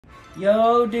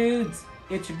Yo, dudes,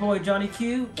 it's your boy Johnny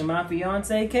Q and my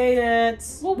fiance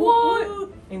Cadence. What?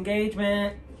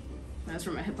 Engagement. That's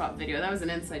from a hip hop video. That was an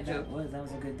inside joke. That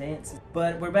was a good dance.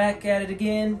 But we're back at it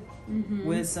again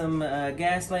with some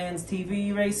Gaslands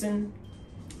TV racing,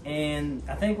 and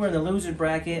I think we're in the loser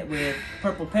bracket with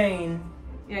Purple Pain.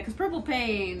 Yeah, because Purple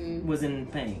Pain was in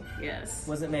pain. Yes.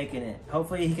 Wasn't making it.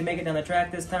 Hopefully he can make it down the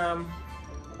track this time.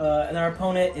 And our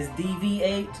opponent is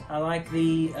DV8. I like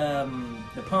the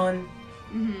pun.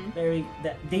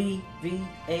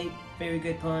 DV8, very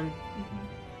good pun.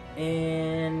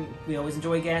 And we always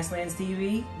enjoy Gaslands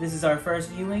TV. This is our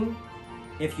first viewing.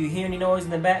 If you hear any noise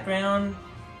in the background,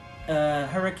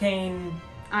 Hurricane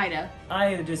Ida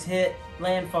just hit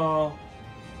landfall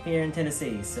here in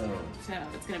Tennessee. So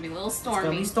it's gonna be a little stormy. It's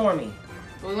gonna be stormy.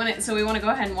 But we want to go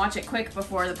ahead and watch it quick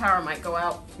before the power might go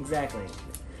out. Exactly.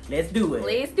 Let's do it.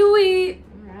 Let's do it.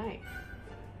 All right.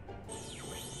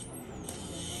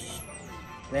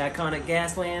 The iconic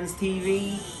Gaslands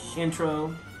TV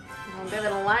intro. I'll give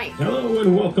it a like. Hello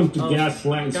and welcome to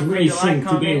Gaslands Racing.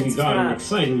 Today we got an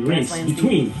exciting race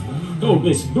between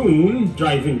Thomas Boone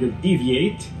driving the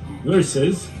DV8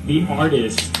 versus the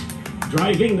artist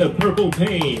driving the Purple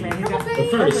Pain. But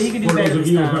first, for those of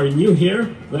you who are new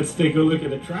here, let's take a look at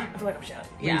the track. I feel like I'm shouting.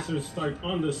 Racers start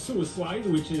on the suicide,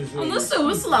 which is on the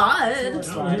suicide.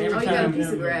 Slide. Oh, you got a piece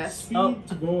of grass. To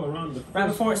go around the right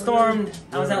before it stormed,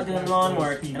 I was out doing lawn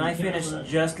work, and I finished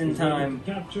just in time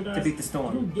to beat the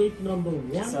storm. Gate number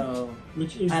 1, so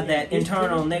which is I had that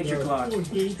internal nature clock. Purple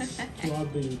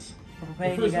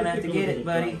Pain, you're gonna have to get it,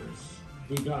 buddy.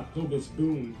 We got Thomas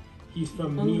Boone. He's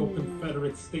from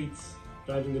Neo-Confederate States,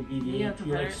 driving the DV8.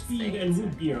 He likes speed and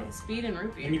root beer. Speed and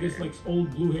root beer. And he dislikes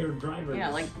old blue-haired drivers.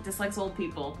 Yeah, dislikes old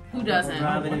people. Who doesn't?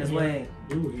 Driving in his way.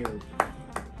 Blue-haired.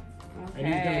 Okay. And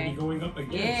he's gonna be going up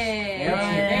against.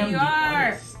 There you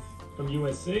are. From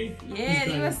USA. Yeah,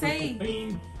 the USA.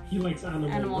 Pain. He likes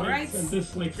animal rights and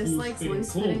dislikes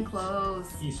loose-fitting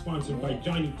clothes. He's sponsored by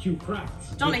Johnny Q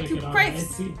Crafts. Johnny Q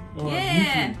Crafts.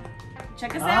 Yeah.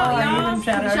 Check us out, y'all.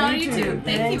 Shout out on YouTube.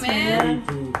 Thank you, man.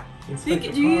 Thank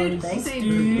you, dude. Thanks, Say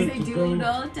dude. dude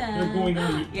all the time. They're going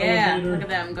on the elevator. Look at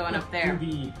them going up there. To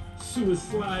the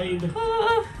suicide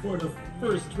for the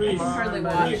first race. I can hardly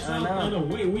watch. And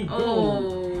away we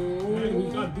go. And we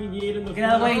got DV8 in the Get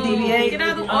out of the way, DV8. Get out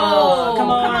of the way. Oh, come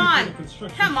on.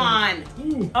 Come on.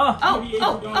 Oh.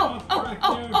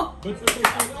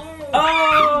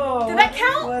 Did that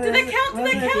count? Did that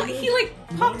count? He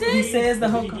popped in. He says the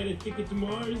whole. Get a ticket to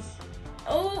Mars.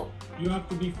 Oh. You have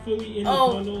to be fully in the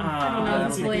tunnel. I don't know if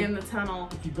it's fully in the tunnel.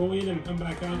 If you go in and come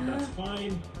back out, that's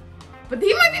fine. But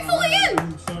he might be fully in.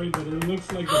 I'm sorry, but it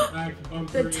looks like the back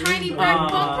bumper. The tiny back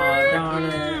bumper. Darn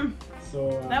it.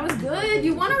 So, that was good.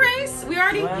 You won a race. We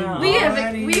already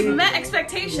we've met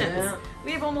expectations. Yeah.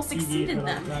 We have almost exceeded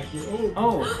them.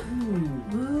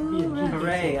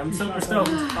 Hooray! I'm super stoked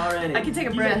already. I can take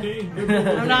a breath.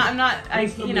 I'm not.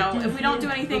 You know, if we don't do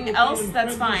anything else,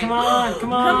 that's fine. Come on.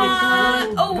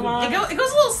 Oh, it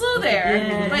goes a little slow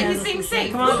there, but he's being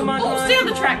safe. Come on. Stay on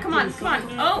the track. Come on.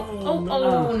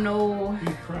 Oh no.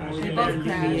 They both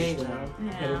crashed.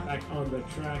 Get back on the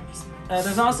track.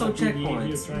 There's also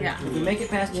checkpoints. Yeah. If we make it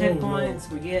past checkpoints,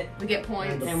 we get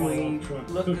points, and we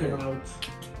look good.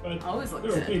 But always look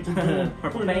good.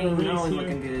 Purple Pain always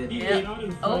looking good. Yep. Out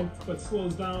in front, but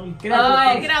slows down. Get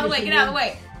out of the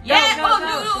way. Yeah. Go.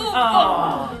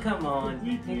 Oh, come on.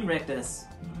 He wrecked us.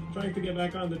 Trying to get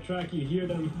back on the track, you hear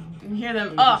them.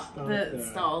 The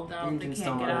stalled out. They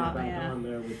can't get out.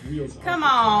 Yeah. Come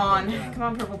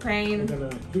on, Purple Pain. We're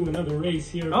gonna do another race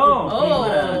here.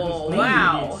 Oh,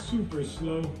 wow. Super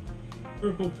slow.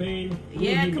 Purple Pain.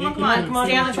 Yeah, come on.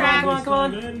 Stay on the track. Come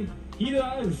on. And he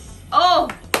does. Oh.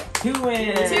 2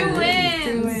 wins. 2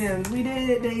 wins. We did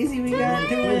it, Daisy. We got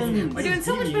 2 wins. We're doing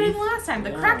so much better than last time.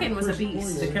 The Kraken was a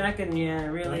beast. The Kraken,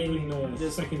 really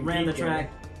just ran the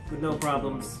track with no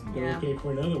problems. Yeah. Okay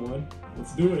for another one.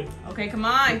 Let's do it. Okay, come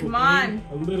on. Come on,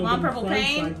 Purple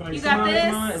Pain. You got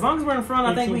this. As long as we're in front,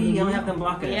 I think we don't have them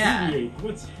blocking us. Yeah.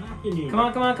 What's happening? Come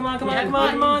on.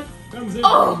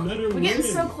 Oh, we're getting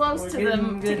so close to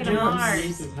them taking a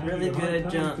Mars. Really good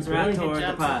jumps right toward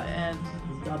the pot.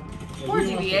 Poor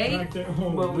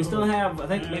DV8. Well, we still have, I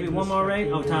think, maybe one more race.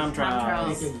 Oh, time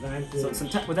trials. So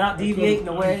without DV8 in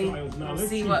the way, we'll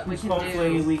see what we can do.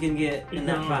 Hopefully we can get in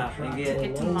that pot and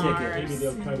get to Mars. Maybe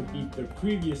they'll try to beat their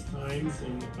previous times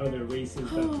in other races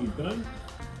that we've done.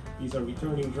 These are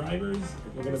returning drivers.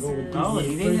 We're going to go with DV8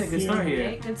 you need a good start here.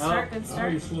 Okay, good start.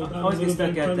 Always get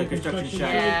stuck at the construction shop.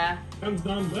 Yeah. Comes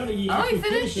down better. He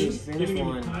finished. Getting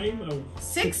in a time of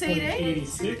 6.88.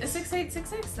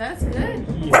 6.866. That's good.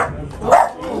 Yeah.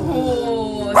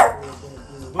 Oh,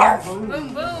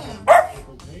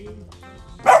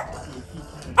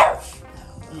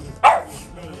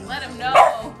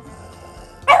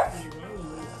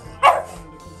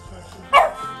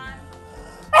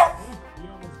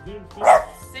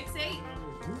 6'8".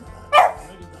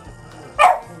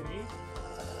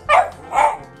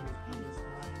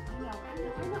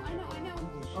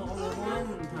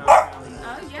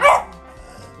 Oh, yeah.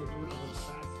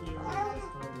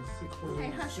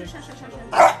 Okay, hush.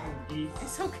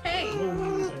 It's okay.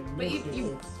 But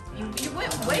you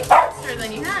went way faster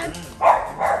than you had.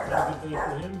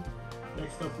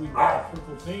 Next up we got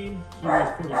Purple Pain. He was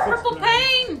 46. Purple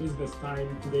Pain! His best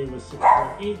time today was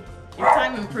 6.8. Your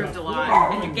time improved a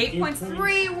lot. And your gate points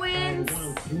 3 wins.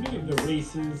 And 3 of the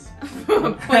races.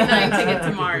 0.9 ticket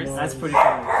to Mars. That's pretty cool.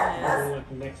 Yes.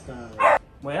 Next time.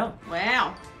 Well.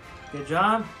 Wow. Good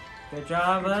job. Good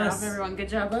job, us. Good job, everyone. Good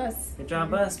job, us. Good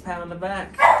job, us. Pat on the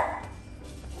back.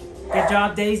 Good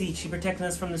job, Daisy. She's protecting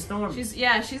us from the storm. She's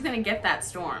gonna get that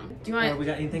storm. Do you want? We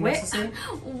got anything else to say?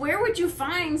 Where would you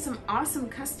find some awesome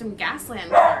custom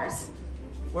Gasland cars?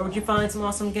 Where would you find some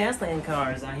awesome Gasland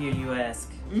cars? I hear you ask.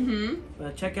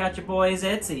 Well, check out your boy's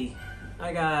Etsy.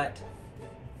 I got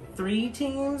 3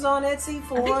 teams on Etsy.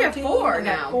 4 I think you have 4 I got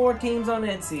now. 4 teams on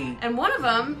Etsy. And one of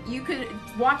them, you could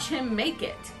watch him make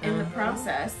it in the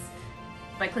process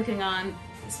by clicking on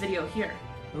this video here.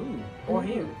 Ooh, or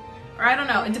here. Or I don't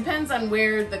know. It depends on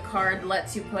where the card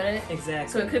lets you put it.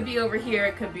 Exactly. So it could be over here.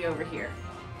 It could be over here.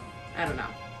 I don't know.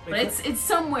 But it's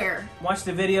somewhere. Watch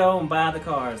the video and buy the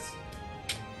cars.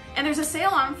 And there's a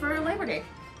sale on for Labor Day.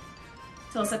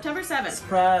 Till September 7th.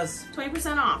 Surprise.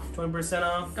 20% off. 20%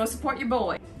 off. Go support your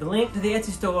boy. The link to the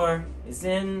Etsy store is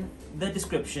in the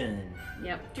description.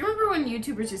 Yep. Do you remember when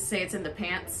YouTubers just say it's in the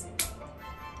pants?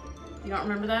 You don't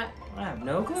remember that? I have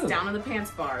no clue. It's down in the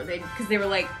pants bar. Because they were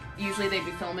like, usually they'd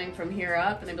be filming from here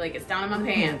up, and they'd be like, it's down in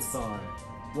my pants. Bar.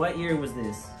 What year was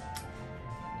this?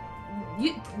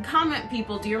 Comment,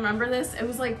 people, do you remember this? It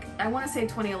was like, I want to say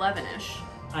 2011-ish.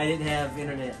 I didn't have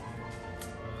internet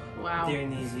Wow. during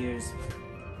these years.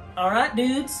 Alright,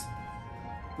 dudes.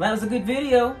 Well, that was a good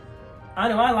video. I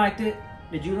know I liked it.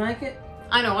 Did you like it?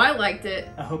 I know I liked it.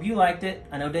 I hope you liked it.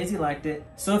 I know Daisy liked it.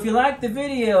 So if you liked the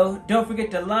video, don't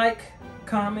forget to like,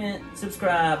 comment,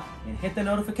 subscribe, and hit the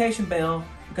notification bell,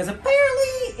 because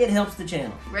apparently it helps the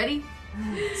channel. Ready?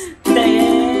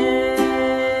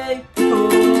 Stay cool.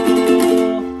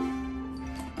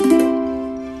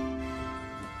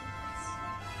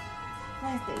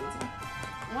 Nice, Daisy.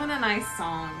 What a nice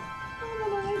song.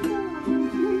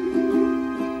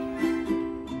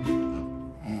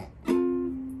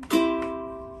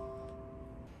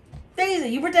 Daisy,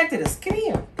 you protected us. Come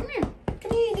here. Come here.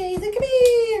 Come here, Daisy. Come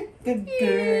here. Good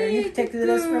girl. You protected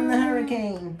us from the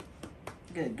hurricane.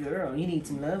 Good girl. You need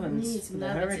some loving. You need some the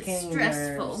lovins. hurricane It's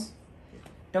stressful. nerves.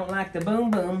 Don't like the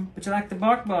boom boom, but you like the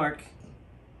bark bark.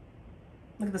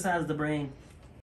 Look at the size of the brain.